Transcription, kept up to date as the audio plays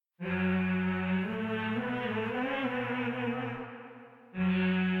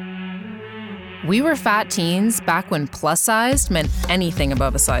We were fat teens back when plus-sized meant anything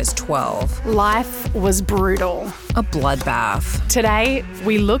above a size 12. Life was brutal. A bloodbath. Today,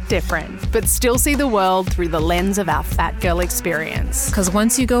 we look different, but still see the world through the lens of our fat girl experience. Because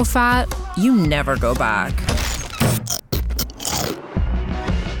once you go fat, you never go back.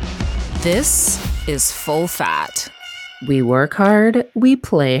 This is Full Fat. We work hard, we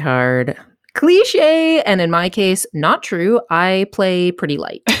play hard. Cliche, and in my case, not true. I play pretty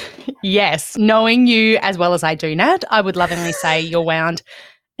light. Yes, knowing you as well as I do, Nat, I would lovingly say you're wound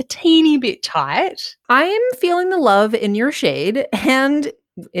a teeny bit tight. I am feeling the love in your shade, and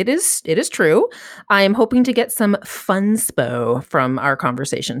it is true. I am hoping to get some fun spo from our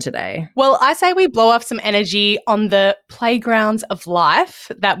conversation today. Well, I say we blow off some energy on the playgrounds of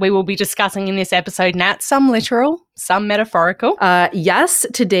life that we will be discussing in this episode, Nat. Some literal, some metaphorical. Yes,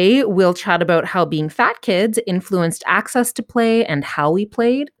 today we'll chat about how being fat kids influenced access to play and how we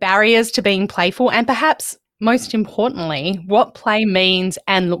played. Barriers to being playful, and perhaps most importantly, what play means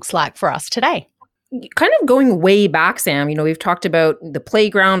and looks like for us today. Kind of going way back, Sam, we've talked about the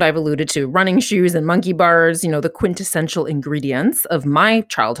playground. I've alluded to running shoes and monkey bars, the quintessential ingredients of my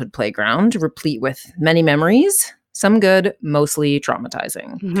childhood playground, replete with many memories, some good, mostly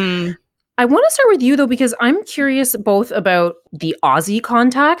traumatizing. Mm-hmm. I want to start with you, though, because I'm curious both about the Aussie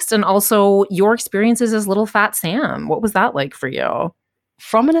context and also your experiences as little fat Sam. What was that like for you?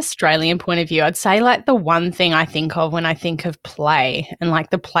 From an Australian point of view, I'd say like the one thing I think of when I think of play and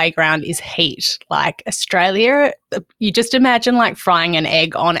like the playground is heat. Like Australia, you just imagine like frying an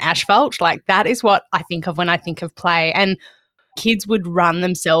egg on asphalt. Like that is what I think of when I think of play. And kids would run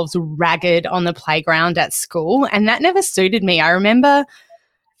themselves ragged on the playground at school, and that never suited me. I remember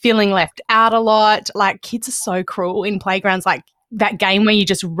feeling left out a lot. Like kids are so cruel in playgrounds, like that game where you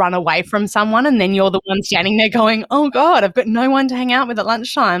just run away from someone and then you're the one standing there going, oh God, I've got no one to hang out with at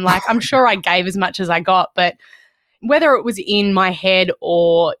lunchtime. Like I'm sure I gave as much as I got, but whether it was in my head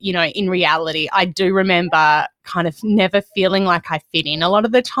or, in reality, I do remember kind of never feeling like I fit in a lot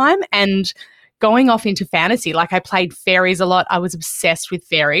of the time and going off into fantasy. Like I played fairies a lot. I was obsessed with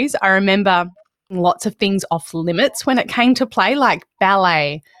fairies. I remember lots of things off limits when it came to play, like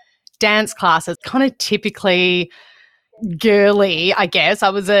ballet, dance classes, kind of typically girly, I guess. I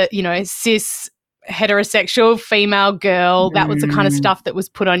was a, cis heterosexual female girl. That was the kind of stuff that was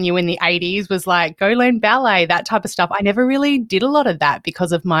put on you in the 80s, was like, go learn ballet, that type of stuff. I never really did a lot of that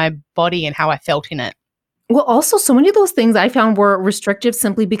because of my body and how I felt in it. Well, also, so many of those things I found were restrictive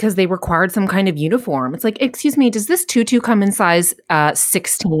simply because they required some kind of uniform. It's like, excuse me, does this tutu come in size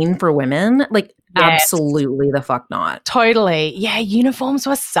 16 for women? Like, yes. Absolutely the fuck not. Totally. Yeah, uniforms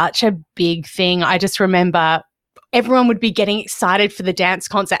were such a big thing. I just remember everyone would be getting excited for the dance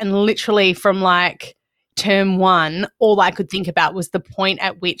concert, and literally from like term one, all I could think about was the point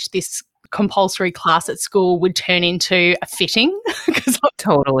at which this compulsory class at school would turn into a fitting.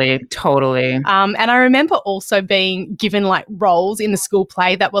 Totally. And I remember also being given like roles in the school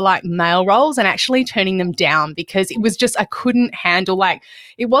play that were like male roles and actually turning them down because it was just, I couldn't handle, like,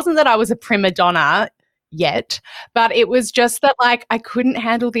 it wasn't that I was a prima donna yet, but it was just that like I couldn't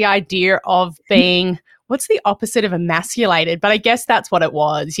handle the idea of being, what's the opposite of emasculated? But I guess that's what it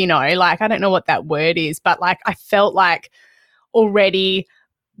was, like I don't know what that word is, but like I felt like already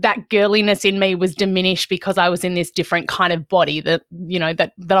that girliness in me was diminished because I was in this different kind of body that,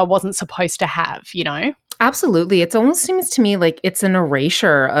 that I wasn't supposed to have, Absolutely. It almost seems to me like it's an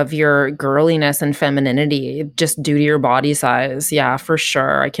erasure of your girliness and femininity just due to your body size. Yeah, for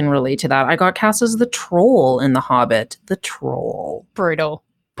sure. I can relate to that. I got cast as the troll in The Hobbit. The troll. Brutal,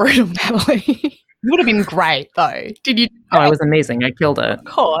 Natalie. Would have been great though. Did you? Oh, it was amazing. I killed it. Of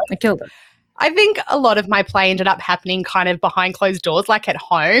course. I killed it. I think a lot of my play ended up happening kind of behind closed doors, like at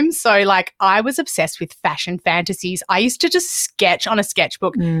home. So like I was obsessed with fashion fantasies. I used to just sketch on a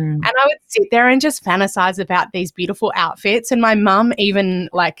sketchbook and I would sit there and just fantasize about these beautiful outfits. And my mum even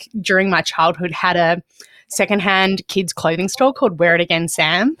like during my childhood had a secondhand kids clothing store called Wear It Again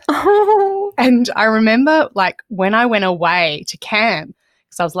Sam. Oh. And I remember like when I went away to camp,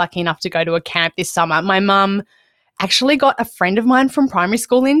 because I was lucky enough to go to a camp this summer, my mum actually got a friend of mine from primary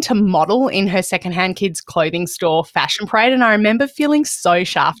school in to model in her secondhand kids clothing store fashion parade. And I remember feeling so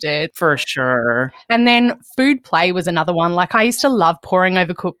shafted. For sure. And then food play was another one. Like I used to love poring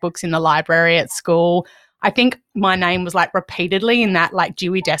over cookbooks in the library at school. I think my name was like repeatedly in that like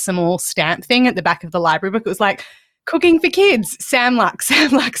Dewey Decimal stamp thing at the back of the library book. It was like, cooking for kids, Sam Luck.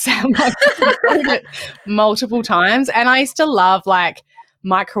 Multiple times. And I used to love like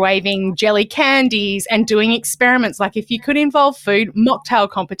microwaving jelly candies and doing experiments. Like if you could involve food, mocktail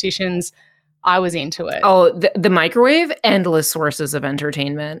competitions, I was into it. Oh, the microwave, endless sources of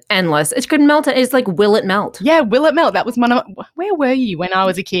entertainment. Endless. It could melt. It's like, will it melt? Yeah, will it melt? That was one of where were you when I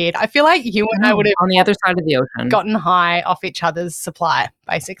was a kid? I feel like you and I would have on the other side of the ocean gotten high off each other's supply,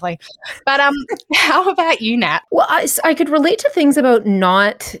 basically. But how about you, Nat? Well, I could relate to things about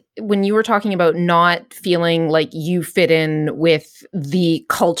not, when you were talking about not feeling like you fit in with the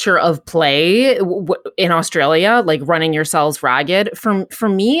culture of play in Australia, like running yourselves ragged. For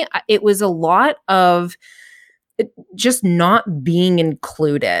me, it was a lot of just not being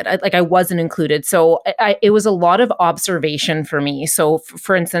included. I wasn't included. So it was a lot of observation for me. So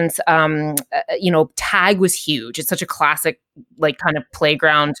for instance, tag was huge. It's such a classic, like, kind of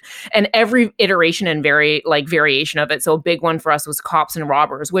playground, and every iteration and variation of it. So a big one for us was cops and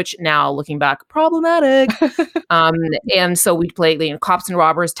robbers, which now looking back, problematic. And so we'd play, cops and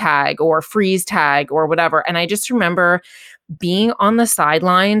robbers tag or freeze tag or whatever. And I just remember being on the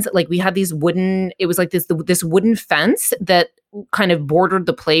sidelines. Like, we had these wooden, it was like this wooden fence that kind of bordered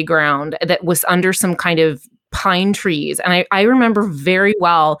the playground that was under some kind of pine trees. And I remember very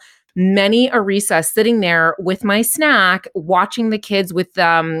well many a recess sitting there with my snack, watching the kids with,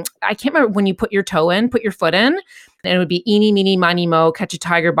 I can't remember when you put your foot in, and it would be eeny, meeny, miny, mo, catch a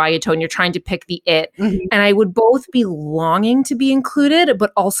tiger by a toe, and you're trying to pick the it. Mm-hmm. And I would both be longing to be included,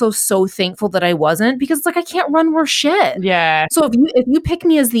 but also so thankful that I wasn't, because it's like, I can't run worth shit. Yeah. So if you pick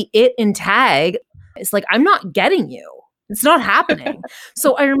me as the it in tag, it's like, I'm not getting you. It's not happening.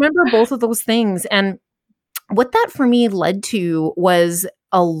 So I remember both of those things. And what that for me led to was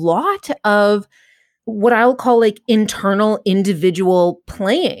a lot of what I'll call like internal individual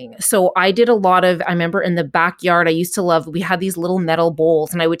playing. So I did a lot of, I remember in the backyard, we had these little metal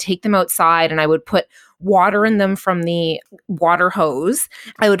bowls, and I would take them outside and I would put water in them from the water hose.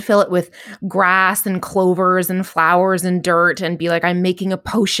 I would fill it with grass and clovers and flowers and dirt and be like, I'm making a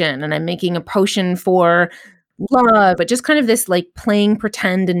potion, and I'm making a potion for love, but just kind of this like playing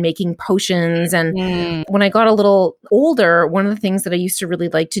pretend and making potions. And when I got a little older, one of the things that I used to really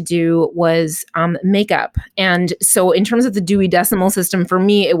like to do was makeup. And so in terms of the Dewey Decimal System, for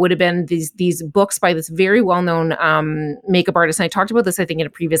me, it would have been these books by this very well-known makeup artist. And I talked about this, I think, in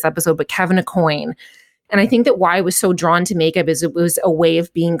a previous episode, but Kevin Aucoin. And I think that why I was so drawn to makeup is it was a way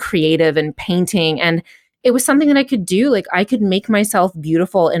of being creative and painting. And it was something that I could do. Like, I could make myself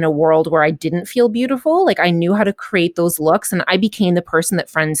beautiful in a world where I didn't feel beautiful. Like, I knew how to create those looks, and I became the person that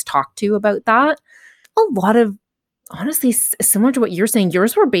friends talked to about that. A lot of, honestly, similar to what you're saying,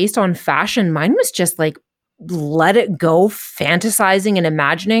 yours were based on fashion. Mine was just like, let it go, fantasizing and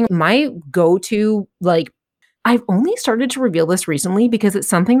imagining. My go-to, like, I've only started to reveal this recently because it's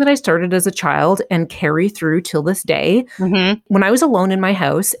something that I started as a child and carry through till this day. Mm-hmm. When I was alone in my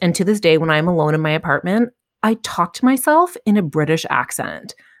house, and to this day, when I'm alone in my apartment, I talk to myself in a British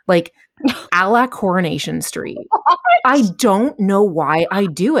accent, like a la Coronation Street. What? I don't know why I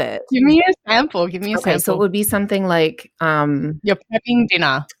do it. Give me a sample. Okay, so it would be something like, you're prepping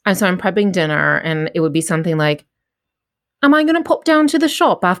dinner. And so I'm prepping dinner, and it would be something like, am I going to pop down to the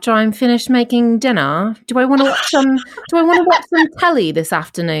shop after I'm finished making dinner? Do I want to watch some telly this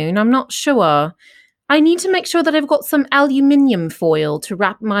afternoon? I'm not sure. I need to make sure that I've got some aluminium foil to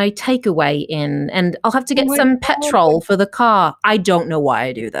wrap my takeaway in, and I'll have to get some petrol for the car. I don't know why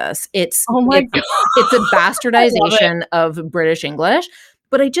I do this. It's a bastardization of British English,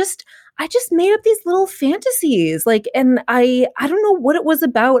 but I just made up these little fantasies, like, and I don't know what it was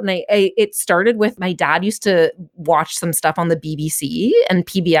about. And it started with my dad used to watch some stuff on the BBC, and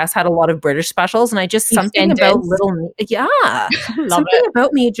PBS had a lot of British specials. And I just, something about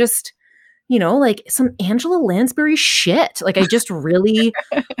about me just, like some Angela Lansbury shit. Like, I just really,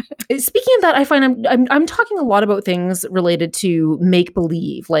 speaking of that, I find I'm talking a lot about things related to make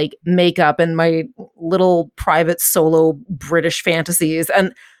believe, like makeup and my little private solo British fantasies.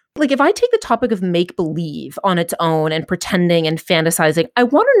 And like, if I take the topic of make-believe on its own and pretending and fantasizing, I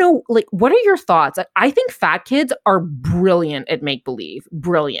want to know, like, what are your thoughts? I think fat kids are brilliant at make-believe.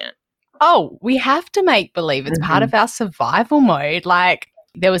 Brilliant. Oh, we have to make believe. It's part of our survival mode. Like,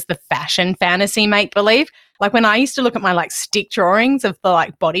 there was the fashion fantasy make-believe. Like, when I used to look at my, like, stick drawings of the,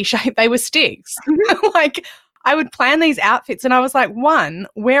 like, body shape, they were sticks. Like, I would plan these outfits, and I was like, one,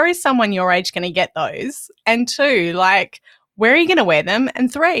 where is someone your age going to get those? And two, like, where are you going to wear them?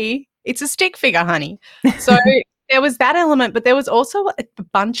 And three, it's a stick figure, honey. So There was that element, but there was also a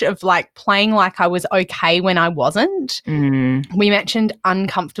bunch of like playing like I was okay when I wasn't. We mentioned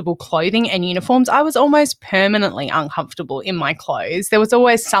uncomfortable clothing and uniforms. I was almost permanently uncomfortable in my clothes. There was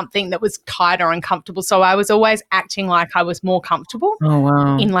always something that was tight or uncomfortable. So I was always acting like I was more comfortable. Oh,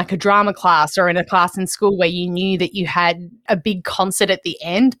 wow. In like a drama class or in a class in school where you knew that you had a big concert at the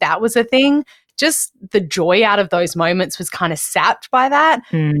end. That was a thing. Just the joy out of those moments was kind of sapped by that.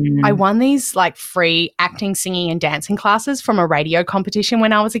 I won these like free acting, singing and dancing classes from a radio competition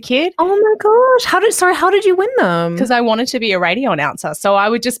when I was a kid. Oh my gosh. How did you win them? Because I wanted to be a radio announcer. So I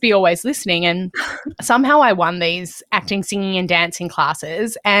would just be always listening. And somehow I won these acting, singing and dancing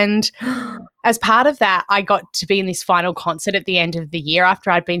classes. And as part of that, I got to be in this final concert at the end of the year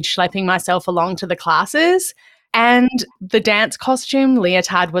after I'd been schlepping myself along to the classes. And the dance costume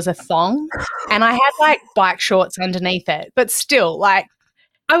leotard was a thong and I had like bike shorts underneath it. But still, like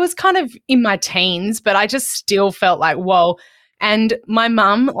I was kind of in my teens, but I just still felt like, whoa. And my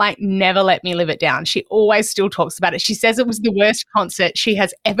mum like never let me live it down. She always still talks about it. She says it was the worst concert she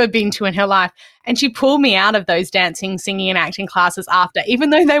has ever been to in her life. And she pulled me out of those dancing, singing and acting classes after.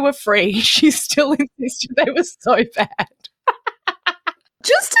 Even though they were free, she still insisted they were so bad.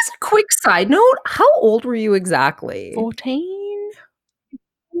 Just as a quick side note, how old were you exactly? 14.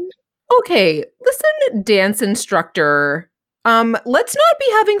 Okay, listen, dance instructor. Let's not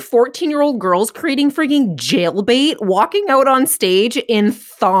be having 14-year-old girls creating freaking jailbait, walking out on stage in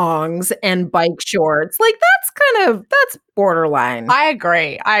thongs and bike shorts. Like that's borderline. I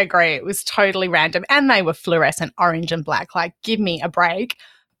agree. It was totally random. And they were fluorescent orange and black. Like, give me a break.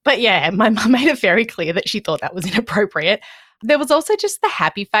 But yeah, my mum made it very clear that she thought that was inappropriate. There was also just the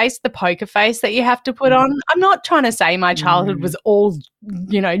happy face, the poker face that you have to put on. I'm not trying to say my childhood was all,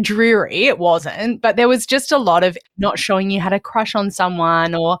 dreary. It wasn't. But there was just a lot of not showing you had a crush on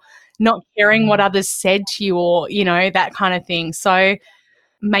someone or not caring what others said to you or, that kind of thing. So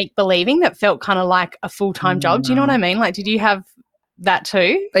make-believing that felt kind of like a full-time job. Do you know what I mean? Like, did you have that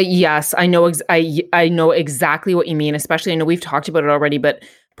too? Yes, I know. I know exactly what you mean. Especially, I know we've talked about it already, but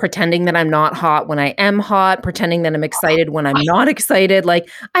pretending that I'm not hot when I am hot, pretending that I'm excited when I'm not excited. Like,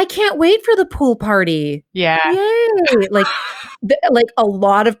 I can't wait for the pool party. Yeah. Yay. Like a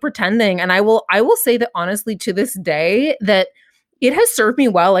lot of pretending. And I will say that honestly to this day that it has served me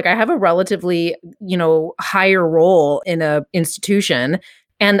well. Like I have a relatively, higher role in a institution.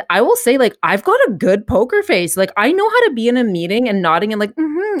 And I will say, like, I've got a good poker face. Like, I know how to be in a meeting and nodding and like,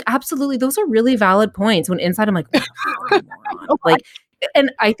 absolutely. Those are really valid points. When inside I'm like, like,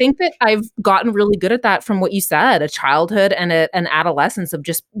 and I think that I've gotten really good at that from what you said, a childhood and an adolescence of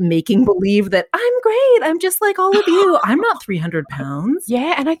just making believe that I'm great. I'm just like all of you. I'm not 300 pounds.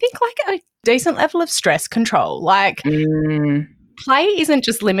 Yeah. And I think like a decent level of stress control, like play isn't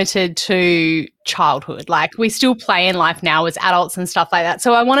just limited to childhood. Like we still play in life now as adults and stuff like that.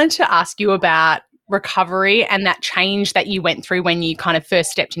 So I wanted to ask you about recovery and that change that you went through when you kind of first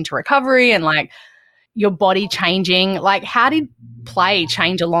stepped into recovery and like your body changing. Like how did play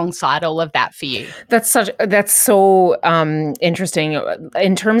change alongside all of that for you? That's so interesting.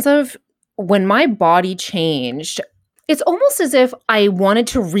 In terms of when my body changed, it's almost as if I wanted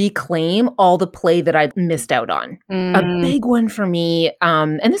to reclaim all the play that I missed out on. A big one for me,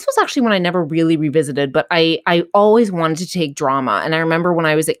 and this was actually when I never really revisited, but I always wanted to take drama. And I remember when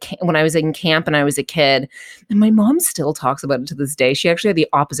I was in camp and I was a kid, and my mom still talks about it to this day. She actually had the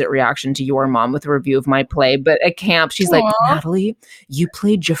opposite reaction to your mom with a review of my play. But at camp, she's like, Natalie, you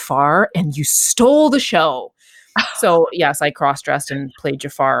played Jafar and you stole the show. So yes, I cross-dressed and played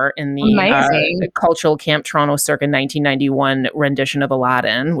Jafar in the cultural Camp Toronto circa 1991 rendition of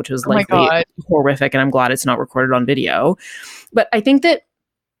Aladdin, which was likely horrific, and I'm glad it's not recorded on video. But I think that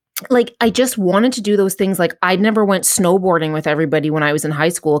like I just wanted to do those things. Like I never went snowboarding with everybody when I was in high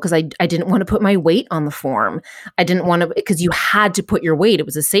school because I didn't want to put my weight on the form. I didn't want to, because you had to put your weight. It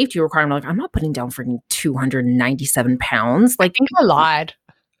was a safety requirement. Like I'm not putting down freaking 297 pounds. Like I think I lied.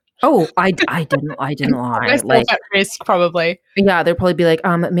 Oh, I didn't lie. Like at risk, probably. Yeah, they'll probably be like,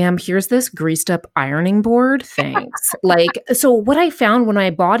 ma'am, here's this greased up ironing board. Thanks. Like, so what I found when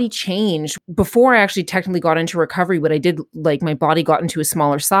my body changed before I actually technically got into recovery, what I did, like my body got into a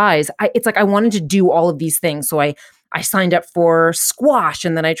smaller size. It's like I wanted to do all of these things. So I signed up for squash,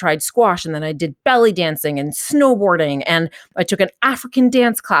 and then I tried squash, and then I did belly dancing and snowboarding, and I took an African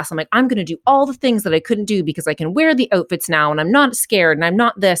dance class. I'm like, I'm going to do all the things that I couldn't do because I can wear the outfits now, and I'm not scared, and I'm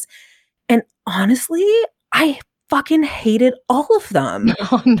not this. And honestly, I fucking hated all of them.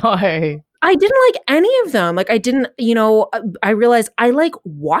 Oh, no. I didn't like any of them. Like I didn't, I realized I like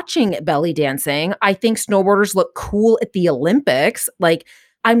watching belly dancing. I think snowboarders look cool at the Olympics. Like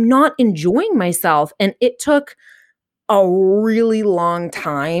I'm not enjoying myself. And it took a really long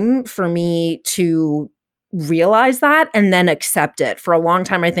time for me to realize that and then accept it. For a long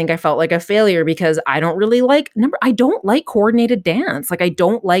time, I think I felt like a failure because I don't really like I don't like coordinated dance. Like I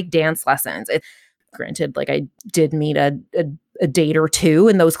don't like dance lessons. Granted, like I did meet a date or two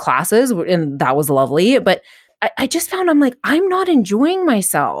in those classes, and that was lovely. But I just found I'm not enjoying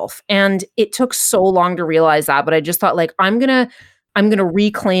myself. And it took so long to realize that. But I just thought like I'm gonna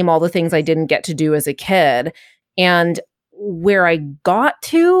reclaim all the things I didn't get to do as a kid. And where I got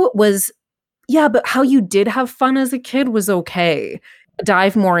to was, yeah, but how you did have fun as a kid was okay.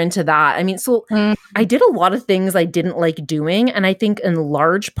 Dive more into that. I mean, so I did a lot of things I didn't like doing. And I think in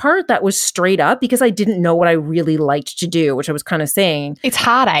large part that was straight up because I didn't know what I really liked to do, which I was kind of saying. It's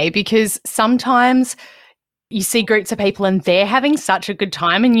hard, because sometimes you see groups of people and they're having such a good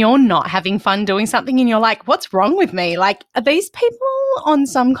time and you're not having fun doing something and you're like, what's wrong with me? Like, are these people on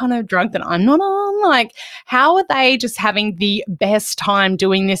some kind of drug that I'm not on? Like, how are they just having the best time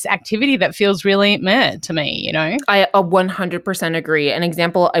doing this activity that feels really meh to me, you know? I 100% agree. An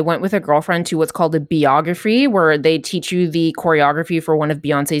example, I went with a girlfriend to what's called a biography, where they teach you the choreography for one of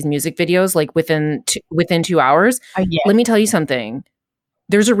Beyonce's music videos, like within 2 hours. Oh, yeah. Let me tell you something.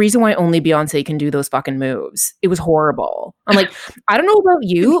 There's a reason why only Beyonce can do those fucking moves. It was horrible. I'm like, I don't know about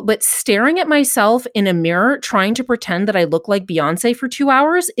you, but staring at myself in a mirror trying to pretend that I look like Beyonce for 2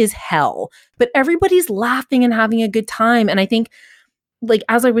 hours is hell. But everybody's laughing and having a good time. And I think, like,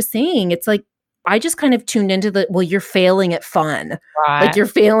 as I was saying, it's like, I just kind of tuned into well, you're failing at fun. Right. Like, you're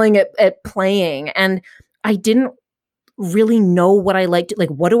failing at playing. And I didn't really know what I liked. Like,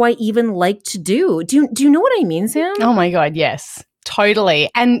 what do I even like to do? Do you know what I mean, Sam? Oh my God, yes. Totally.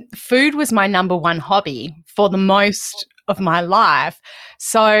 And food was my number one hobby for the most of my life.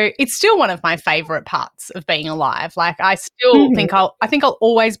 So it's still one of my favorite parts of being alive. Like I still think I'll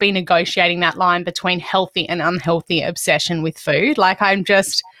always be negotiating that line between healthy and unhealthy obsession with food. Like I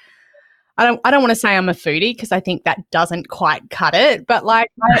don't want to say I'm a foodie because I think that doesn't quite cut it, but like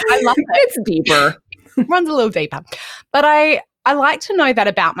I love it. It's deeper. It runs a little deeper. But I like to know that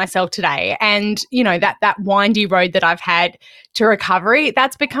about myself today. And, you know, that windy road that I've had to recovery,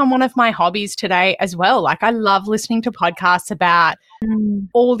 that's become one of my hobbies today as well. Like I love listening to podcasts about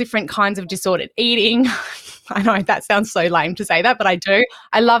all different kinds of disordered eating. I know that sounds so lame to say that, but I do.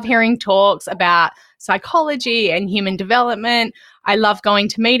 I love hearing talks about psychology and human development. I love going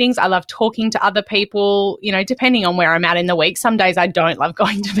to meetings. I love talking to other people, you know, depending on where I'm at in the week. Some days I don't love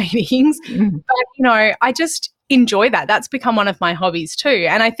going to meetings, but, you know, I just enjoy that. That's become one of my hobbies too.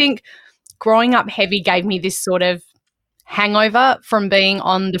 And I think growing up heavy gave me this sort of hangover from being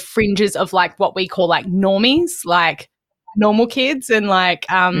on the fringes of like what we call like normies, like normal kids and like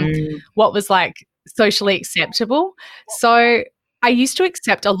what was like socially acceptable. So I used to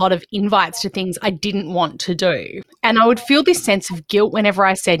accept a lot of invites to things I didn't want to do. And I would feel this sense of guilt whenever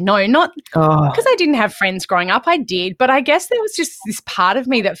I said no, not because I didn't have friends growing up. I did, but I guess there was just this part of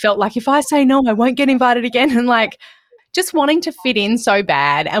me that felt like if I say no, I won't get invited again. And like just wanting to fit in so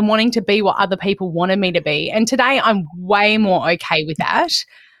bad and wanting to be what other people wanted me to be. And today I'm way more okay with that.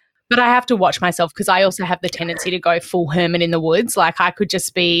 But I have to watch myself because I also have the tendency to go full hermit in the woods. Like I could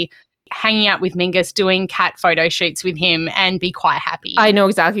just be hanging out with Mingus, doing cat photo shoots with him and be quite happy. I know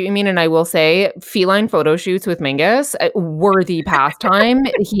exactly what you mean. And I will say feline photo shoots with Mingus, worthy pastime.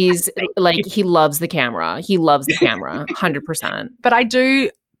 He's like, he loves the camera. He loves the camera, 100%. But I do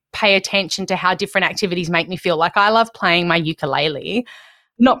pay attention to how different activities make me feel. Like I love playing my ukulele,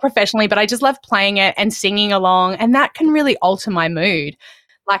 not professionally, but I just love playing it and singing along. And that can really alter my mood.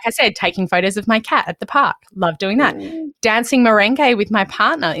 Like I said, taking photos of my cat at the park. Love doing that. Dancing merengue with my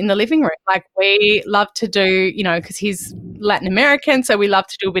partner in the living room. Like we love to do, you know, because he's Latin American, so we love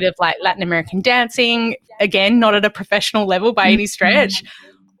to do a bit of like Latin American dancing. Again, not at a professional level by any stretch.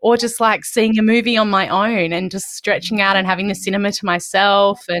 Or just like seeing a movie on my own and just stretching out and having the cinema to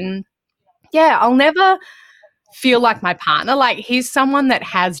myself. And yeah, I'll never feel like my partner. Like he's someone that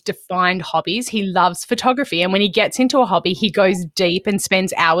has defined hobbies. He loves photography, and when he gets into a hobby, he goes deep and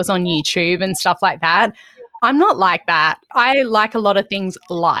spends hours on YouTube and stuff like that. I'm not like that. I like a lot of things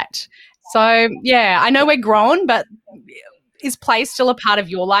light. So yeah, I know we're grown, but is play still a part of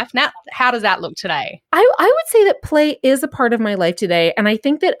your life, Nat? How does that look today? I would say that play is a part of my life today. And I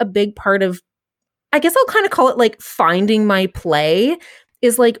think that a big part of, I guess I'll kind of call it like finding my play,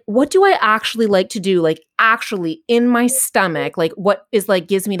 is like, what do I actually like to do? Like actually in my stomach, like what is like,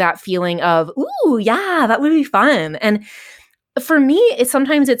 gives me that feeling of, ooh, yeah, that would be fun. And for me,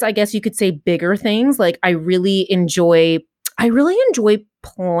 sometimes it's, I guess you could say bigger things. Like I really enjoy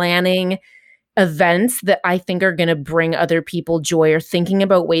planning events that I think are going to bring other people joy or thinking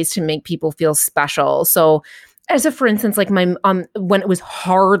about ways to make people feel special. So As a for instance, like my when it was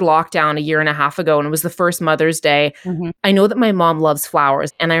hard lockdown a year and a half ago and it was the first Mother's Day, I know that my mom loves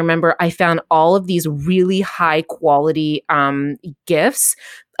flowers. And I remember I found all of these really high quality gifts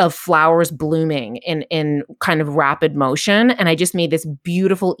of flowers blooming in kind of rapid motion. And I just made this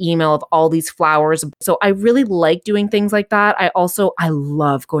beautiful email of all these flowers. So I really like doing things like that. I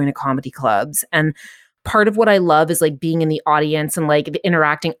love going to comedy clubs. And part of what I love is like being in the audience and like the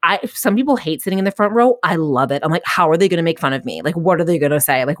interacting. Some people hate sitting in the front row. I love it. I'm like, how are they going to make fun of me? Like, what are they going to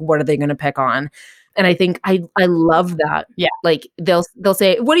say? Like, what are they going to pick on? And I think I love that. Yeah. Like they'll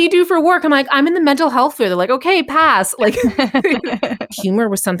say, what do you do for work? I'm like, I'm in the mental health field. They're like, okay, pass. Like humor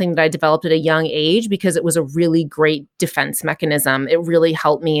was something that I developed at a young age because it was a really great defense mechanism. It really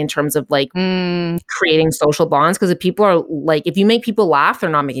helped me in terms of like creating social bonds. Because if people are like, if you make people laugh, they're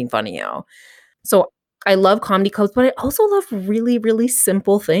not making fun of you. So I love comedy clubs, but I also love really, really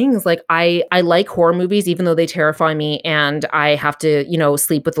simple things. Like I like horror movies, even though they terrify me and I have to,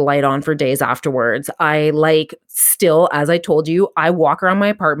 sleep with the light on for days afterwards. I like still, as I told you, I walk around my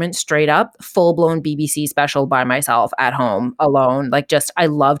apartment straight up, full blown BBC special by myself at home alone. Like I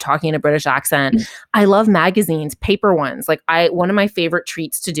love talking in a British accent. I love magazines, paper ones. Like one of my favorite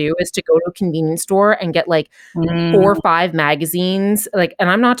treats to do is to go to a convenience store and get like 4 or 5 magazines. Like,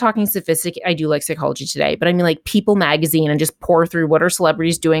 and I'm not talking sophisticated. I do like Psychology Today, but I mean like People magazine and just pour through what are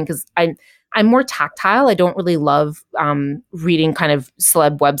celebrities doing. Cause I'm more tactile. I don't really love reading kind of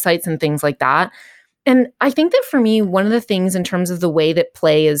celeb websites and things like that. And I think that for me, one of the things in terms of the way that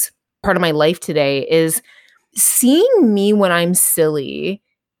play is part of my life today is seeing me when I'm silly.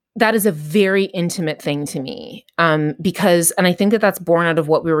 That is a very intimate thing to me because, and I think that that's born out of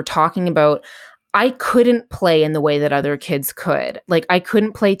what we were talking about. I couldn't play in the way that other kids could. Like I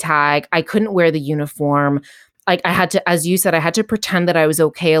couldn't play tag. I couldn't wear the uniform. Like I had to, as you said, I had to pretend that I was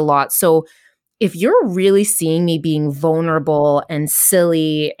okay a lot. So if you're really seeing me being vulnerable and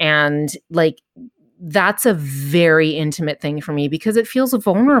silly and like, that's a very intimate thing for me because it feels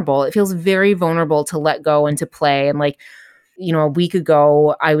vulnerable. It feels very vulnerable to let go and to play. And like, a week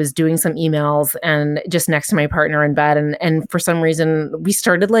ago, I was doing some emails and just next to my partner in bed. And for some reason, we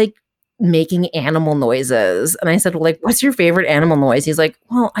started like making animal noises. And I said, well, like, what's your favorite animal noise? He's like,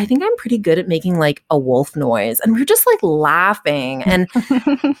 well, I think I'm pretty good at making like a wolf noise. And we're just like laughing and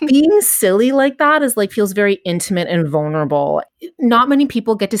being silly like that is like, feels very intimate and vulnerable. Not many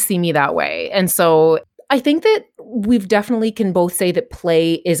people get to see me that way. And so I think that we've definitely can both say that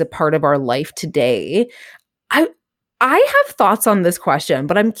play is a part of our life today. I have thoughts on this question,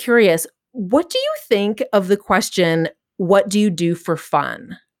 but I'm curious, what do you think of the question, what do you do for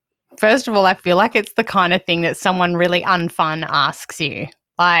fun? First of all, I feel like it's the kind of thing that someone really unfun asks you.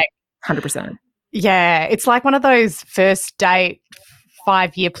 Like 100%. Yeah, it's like one of those first date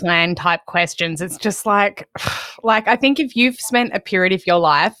 5-year plan type questions. It's just like I think if you've spent a period of your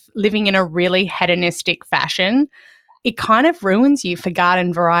life living in a really hedonistic fashion, it kind of ruins you for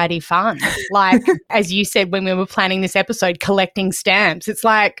garden variety fun. Like, as you said when we were planning this episode, collecting stamps. It's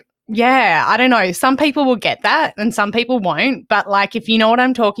like, yeah, I don't know. Some people will get that and some people won't. But like, if you know what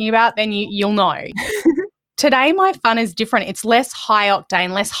I'm talking about, then you'll know. Today, my fun is different. It's less high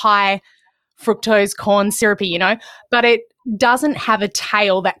octane, less high fructose corn syrupy, but it doesn't have a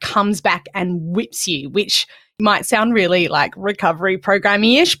tail that comes back and whips you, which might sound really like recovery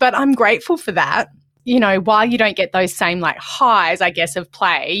programmy-ish, but I'm grateful for that. While you don't get those same like highs, I guess, of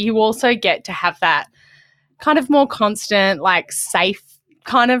play, you also get to have that kind of more constant, like safe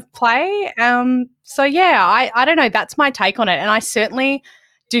kind of play. So yeah, I don't know. That's my take on it. And I certainly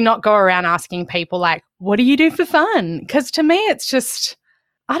do not go around asking people like, what do you do for fun? Because to me, it's just,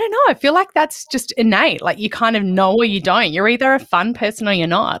 I don't know. I feel like that's just innate. Like you kind of know or you don't. You're either a fun person or you're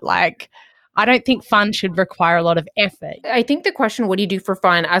not. Like, I don't think fun should require a lot of effort. I think the question, what do you do for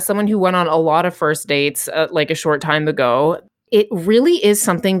fun? As someone who went on a lot of first dates like a short time ago, it really is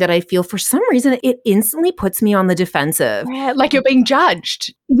something that I feel for some reason it instantly puts me on the defensive. Yeah, like you're being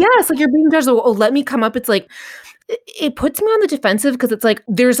judged. Yes, like you're being judged. Oh, let me come up. It's like, it puts me on the defensive because it's like,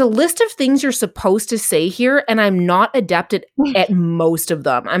 there's a list of things you're supposed to say here, and I'm not adept at most of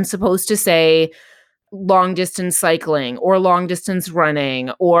them. I'm supposed to say long distance cycling or long distance running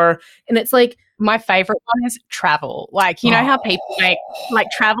and it's like, my favorite one is travel. Like, you know how people make, like,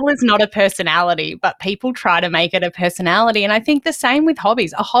 travel is not a personality, but people try to make it a personality. And I think the same with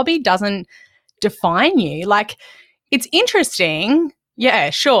hobbies. A hobby doesn't define you. Like, it's interesting,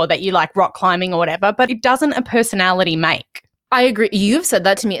 yeah, sure, that you like rock climbing or whatever, but it doesn't a personality make. I agree. You've said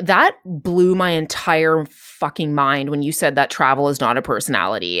that to me. That blew my entire fucking mind when you said that travel is not a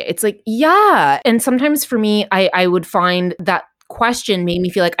personality. It's like, yeah. And sometimes for me, I would find that question made me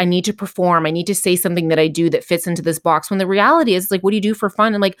feel like I need to perform. I need to say something that I do that fits into this box. When the reality is like, what do you do for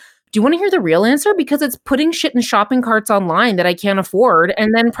fun? And like, do you want to hear the real answer? Because it's putting shit in shopping carts online that I can't afford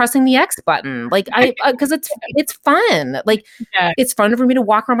and then pressing the X button. Like because it's fun. Like it's fun for me to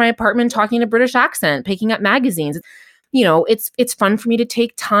walk around my apartment talking in a British accent, picking up magazines. You know, it's fun for me to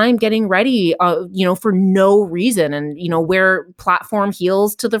take time getting ready, you know, for no reason, and, you know, wear platform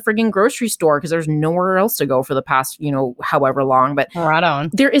heels to the frigging grocery store because there's nowhere else to go for the past, you know, however long. But right on.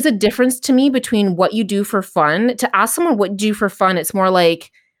 There is a difference to me between what you do for fun. To ask someone what you do for fun, it's more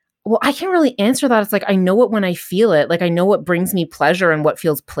like, well, I can't really answer that. It's like, I know it when I feel it. Like, I know what brings me pleasure and what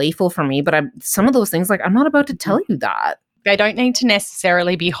feels playful for me. But some of those things, like, I'm not about to tell you that. They don't need to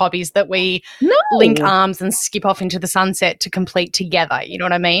necessarily be hobbies that we link arms and skip off into the sunset to complete together. You know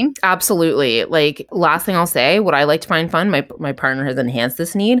what I mean? Absolutely. Like, last thing I'll say, what I like to find fun, my partner has enhanced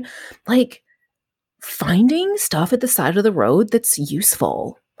this need, like finding stuff at the side of the road that's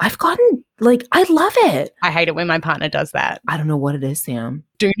useful. I've gotten, like, I love it. I hate it when my partner does that. I don't know what it is, Sam.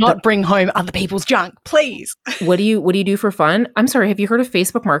 Do not bring home other people's junk, please. What do you do for fun? I'm sorry, have you heard of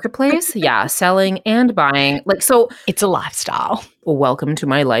Facebook Marketplace? Yeah, selling and buying. Like, so it's a lifestyle. Welcome to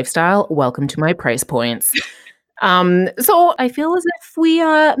my lifestyle. Welcome to my price points. So I feel as if we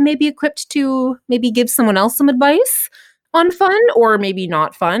may be equipped to maybe give someone else some advice on fun, or maybe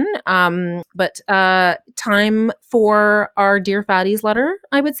not fun. But time for our Dear Fatties letter,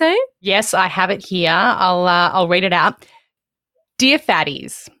 I would say. Yes, I have it here. I'll read it out. Dear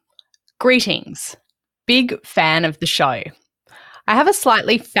Fatties, greetings. Big fan of the show. I have a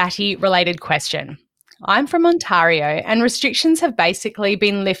slightly fatty related question. I'm from Ontario and restrictions have basically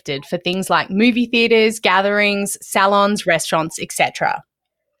been lifted for things like movie theatres, gatherings, salons, restaurants, etc.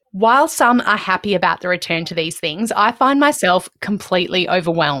 While some are happy about the return to these things, I find myself completely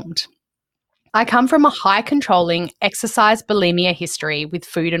overwhelmed. I come from a high controlling exercise bulimia history with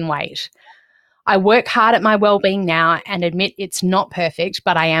food and weight. I work hard at my well-being now and admit it's not perfect,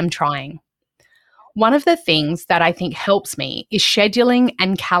 but I am trying. One of the things that I think helps me is scheduling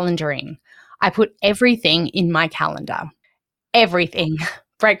and calendaring. I put everything in my calendar. Everything.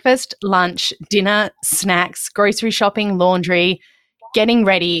 Breakfast, lunch, dinner, snacks, grocery shopping, laundry, getting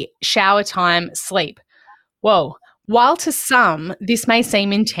ready, shower time, sleep. Whoa. While to some this may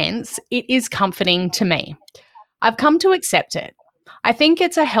seem intense, it is comforting to me. I've come to accept it. I think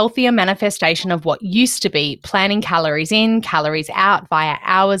it's a healthier manifestation of what used to be planning calories in, calories out via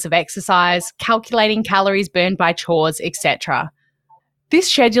hours of exercise, calculating calories burned by chores, etc.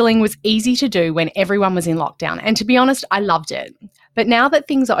 This scheduling was easy to do when everyone was in lockdown, and to be honest, I loved it. But now that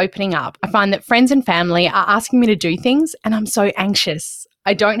things are opening up, I find that friends and family are asking me to do things and I'm so anxious.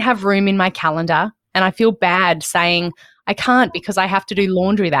 I don't have room in my calendar and I feel bad saying I can't because I have to do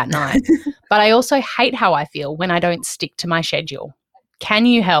laundry that night. But I also hate how I feel when I don't stick to my schedule. Can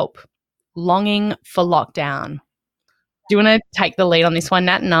you help? Longing for lockdown. Do you want to take the lead on this one,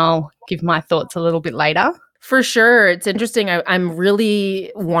 Nat, and I'll give my thoughts a little bit later? For sure. It's interesting. I'm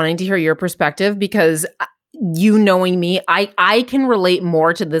really wanting to hear your perspective because you knowing me, I can relate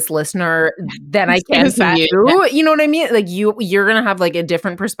more to this listener than I can to you. Yeah. You know what I mean? Like you're going to have like a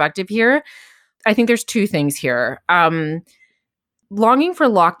different perspective here. I think there's two things here. Longing for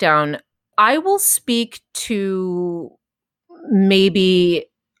lockdown, I will speak to maybe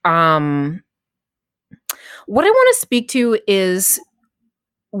what I want to speak to is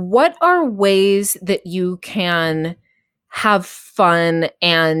what are ways that you can have fun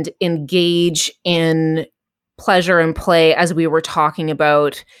and engage in pleasure and play, as we were talking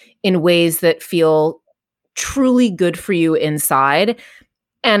about, in ways that feel truly good for you inside.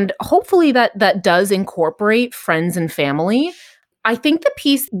 And hopefully that does incorporate friends and family. I think the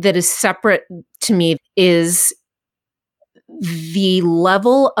piece that is separate to me is the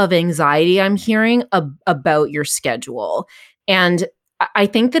level of anxiety I'm hearing about your schedule. And I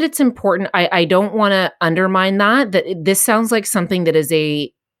think that it's important. I don't want to undermine that this sounds like something that is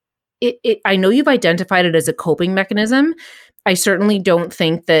I know you've identified it as a coping mechanism. I certainly don't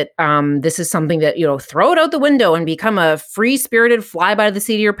think that this is something that, throw it out the window and become a free-spirited, fly by the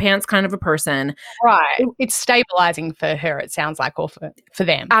seat of your pants kind of a person. Right. It's stabilizing for her, it sounds like, or for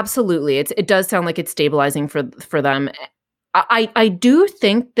them. Absolutely. It does sound like it's stabilizing for them. I do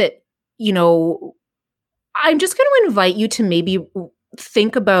think that, I'm just going to invite you to maybe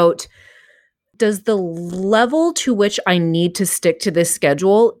think about, does the level to which I need to stick to this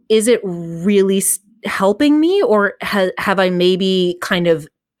schedule, is it really helping me, or have I maybe kind of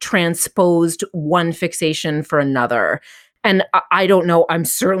transposed one fixation for another? And I don't know. I'm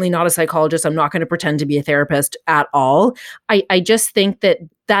certainly not a psychologist. I'm not going to pretend to be a therapist at all. I just think that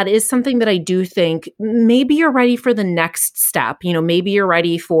that is something that I do think maybe you're ready for the next step. Maybe you're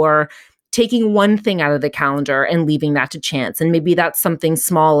ready for taking one thing out of the calendar and leaving that to chance. And maybe that's something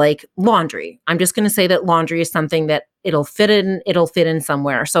small like laundry. I'm just going to say that laundry is something that it'll fit in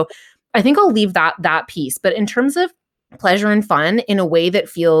somewhere. So I think I'll leave that piece. But in terms of pleasure and fun in a way that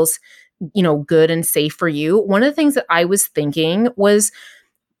feels, good and safe for you, one of the things that I was thinking was,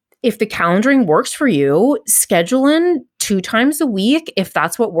 if the calendaring works for you, schedule in 2 times a week. If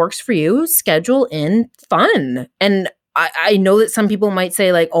that's what works for you, schedule in fun. And I know that some people might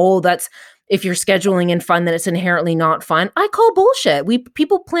say like, oh, that's if you're scheduling in fun, then it's inherently not fun. I call bullshit.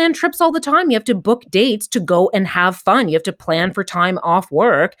 People plan trips all the time. You have to book dates to go and have fun. You have to plan for time off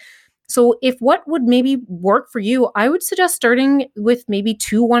work. So if what would maybe work for you, I would suggest starting with maybe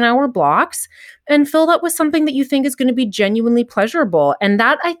 2 1-hour blocks and fill that with something that you think is going to be genuinely pleasurable. And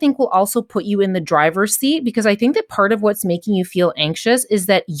that, I think, will also put you in the driver's seat, because I think that part of what's making you feel anxious is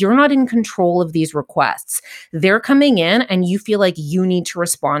that you're not in control of these requests. They're coming in and you feel like you need to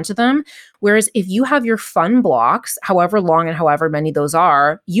respond to them. Whereas if you have your fun blocks, however long and however many those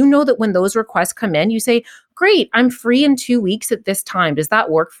are, you know that when those requests come in, you say, great, I'm free in 2 weeks at this time. Does that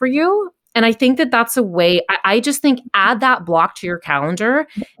work for you? And I think that that's a way, I just think add that block to your calendar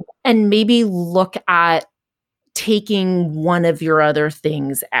and maybe look at taking one of your other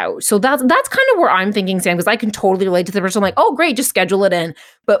things out. So that's kind of where I'm thinking, Sam, because I can totally relate to the person. I'm like, oh, great, just schedule it in.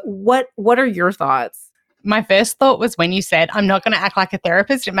 But what are your thoughts? My first thought was when you said, I'm not going to act like a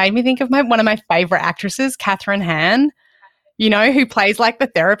therapist, it made me think of one of my favorite actresses, Catherine Hahn, who plays like the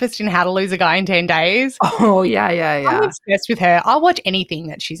therapist in How to Lose a Guy in 10 Days. Oh, yeah. I'm obsessed with her. I'll watch anything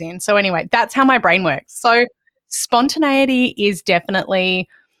that she's in. So anyway, that's how my brain works. So spontaneity is definitely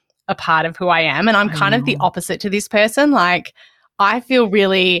a part of who I am. And I'm kind of the opposite to this person. Like, I feel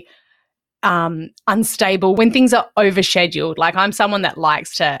really unstable when things are overscheduled. Like, I'm someone that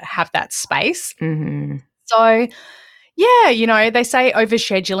likes to have that space. Mm-hmm. So yeah, they say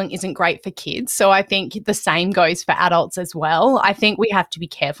overscheduling isn't great for kids. So I think the same goes for adults as well. I think we have to be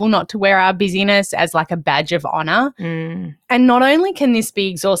careful not to wear our busyness as like a badge of honor. Mm. And not only can this be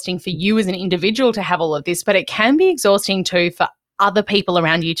exhausting for you as an individual to have all of this, but it can be exhausting too for other people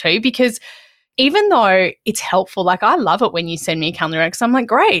around you too, because even though it's helpful, like I love it when you send me a calendar because I'm like,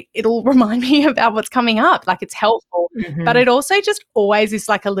 great, it'll remind me about what's coming up. Like, it's helpful. Mm-hmm. But it also just always is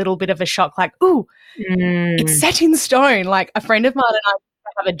like a little bit of a shock, like, ooh, it's set in stone. Like, a friend of mine and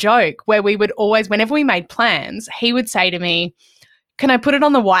I have a joke where we would always, whenever we made plans, he would say to me, can I put it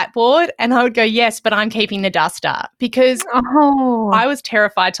on the whiteboard? And I would go, yes, but I'm keeping the duster, because I was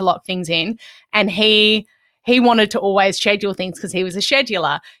terrified to lock things in, and he wanted to always schedule things because he was a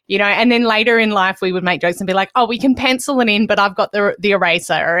scheduler, and then later in life we would make jokes and be like, oh, we can pencil it in, but I've got the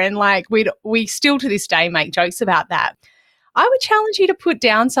eraser. And like, we still to this day make jokes about that. I would challenge you to put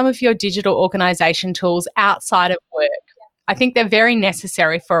down some of your digital organization tools outside of work. I think they're very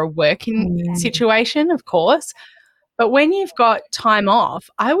necessary for a working situation, of course. But when you've got time off,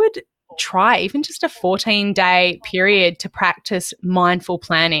 I would try even just a 14-day period to practice mindful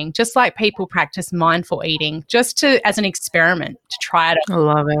planning, just like people practice mindful eating, just as an experiment to try it. I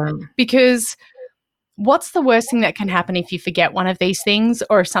love it. Because what's the worst thing that can happen if you forget one of these things,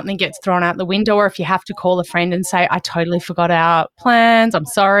 or if something gets thrown out the window, or if you have to call a friend and say, I totally forgot our plans, I'm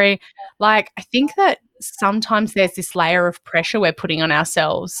sorry. Like, I think that sometimes there's this layer of pressure we're putting on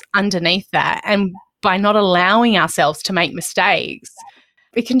ourselves underneath that. And by not allowing ourselves to make mistakes,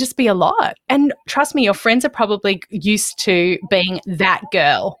 it can just be a lot. And trust me, your friends are probably used to being that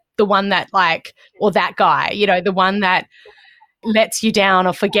girl, the one that or that guy, the one that lets you down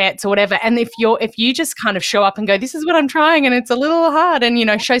or forgets or whatever. And if you just kind of show up and go, this is what I'm trying and it's a little hard,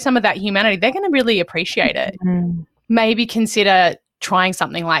 and, show some of that humanity, they're going to really appreciate it. Mm-hmm. Maybe consider trying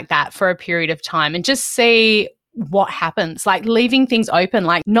something like that for a period of time and just see what happens, like leaving things open,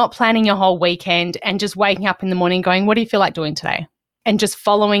 like not planning your whole weekend and just waking up in the morning going, what do you feel like doing today? And just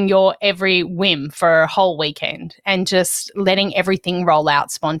following your every whim for a whole weekend and just letting everything roll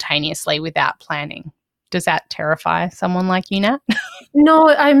out spontaneously without planning. Does that terrify someone like you, Nat? No,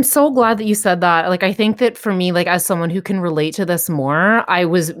 I'm so glad that you said that. Like, I think that for me, like, as someone who can relate to this more, I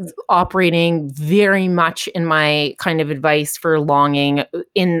was operating very much in my kind of advice for longing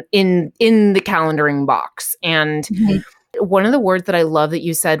in the calendaring box. And one of the words that I love that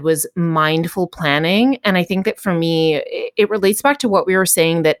you said was mindful planning. And I think that for me, it relates back to what we were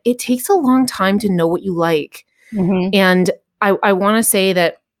saying, that it takes a long time to know what you like. Mm-hmm. And I want to say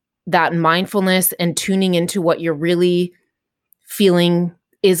that mindfulness and tuning into what you're really feeling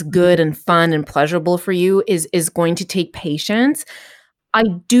is good and fun and pleasurable for you is going to take patience. I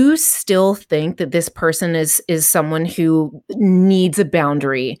do still think that this person is someone who needs a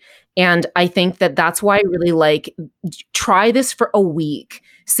boundary. And I think that that's why I really like try this for a week.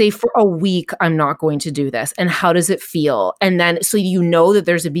 Say for a week, I'm not going to do this. And how does it feel? And then so you know that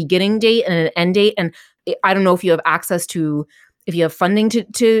there's a beginning date and an end date. And I don't know if you have access to, if you have funding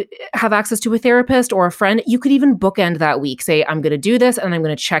to have access to a therapist or a friend, you could even bookend that week. Say, I'm going to do this and I'm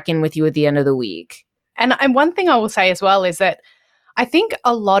going to check in with you at the end of the week. And one thing I will say as well is that I think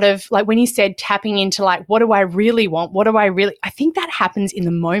a lot of, like when you said tapping into like, what do I really want? I think that happens in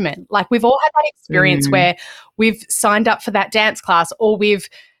the moment. Like we've all had that experience where we've signed up for that dance class, or we've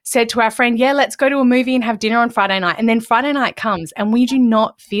said to our friend, yeah, let's go to a movie and have dinner on Friday night. And then Friday night comes and we do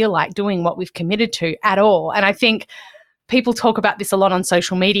not feel like doing what we've committed to at all. And I think people talk about this a lot on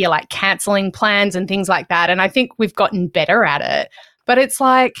social media, like canceling plans and things like that. And I think we've gotten better at it. But it's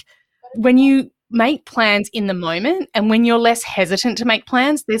like when you make plans in the moment and when you're less hesitant to make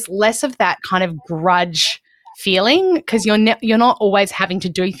plans, there's less of that kind of grudge feeling because you're not always having to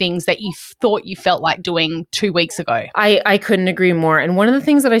do things that you thought you felt like doing 2 weeks ago. I couldn't agree more. And one of the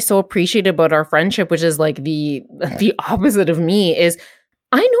things that I so appreciate about our friendship, which is like the opposite of me, is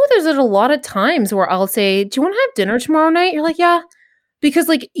I know there's a lot of times where I'll say, do you want to have dinner tomorrow night? You're like, yeah. Because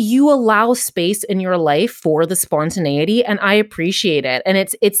like you allow space in your life for the spontaneity and I appreciate it. And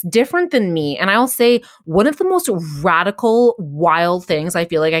it's different than me. And I'll say one of the most radical, wild things I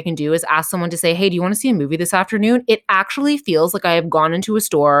feel like I can do is ask someone to say, hey, do you want to see a movie this afternoon? It actually feels like I have gone into a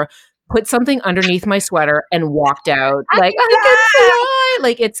store, put something underneath my sweater and walked out. Like, I can fly.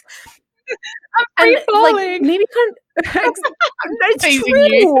 Like it's I'm falling. Like maybe it's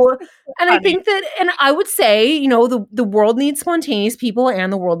true. And I think that, and I would say, you know, the world needs spontaneous people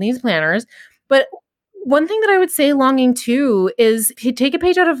and the world needs planners. But one thing that I would say longing too is take a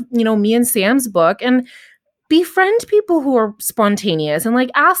page out of, you know, me and Sam's book and befriend people who are spontaneous and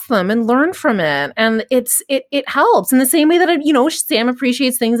like ask them and learn from it. And it helps in the same way that, you know, Sam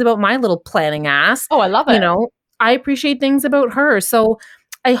appreciates things about my little planning ass. Oh, I love it. You know, I appreciate things about her. So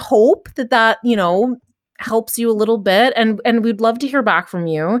I hope that, you know, helps you a little bit. And we'd love to hear back from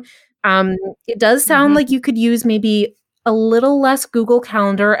you. It does sound like you could use maybe a little less Google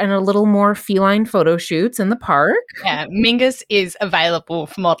Calendar and a little more feline photo shoots in the park. Yeah, Mingus is available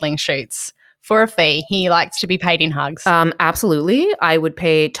for modeling shoots for a fee. He likes to be paid in hugs. Absolutely. I would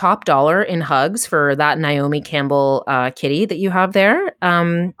pay top dollar in hugs for that Naomi Campbell kitty that you have there.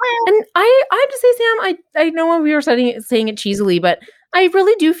 And I have to say, Sam, I know we were saying it cheesily, but I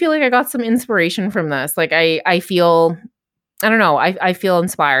really do feel like I got some inspiration from this. Like I feel, I don't know, I feel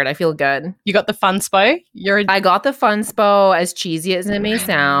inspired. I feel good. You got the fun spo? I got the fun spo, as cheesy as it may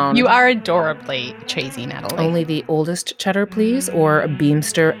sound. You are adorably cheesy, Natalie. Only the oldest cheddar, please, or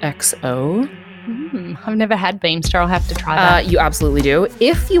Beamster XO. I've never had Beamster. I'll have to try that. You absolutely do.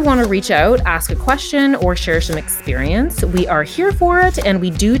 If you want to reach out, ask a question, or share some experience, we are here for it, and we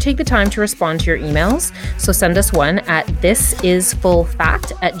do take the time to respond to your emails. So send us one at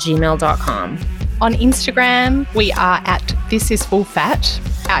thisisfullfat@gmail.com. On Instagram, we are at thisisfullfat.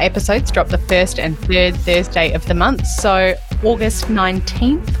 Our episodes drop the first and third Thursday of the month. So August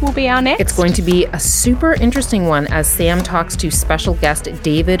 19th will be our next. It's going to be a super interesting one as Sam talks to special guest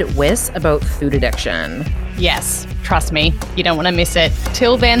David Wiss about food addiction. Yes, trust me, you don't want to miss it.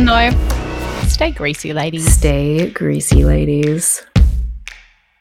 Till then, though, stay greasy, ladies. Stay greasy, ladies.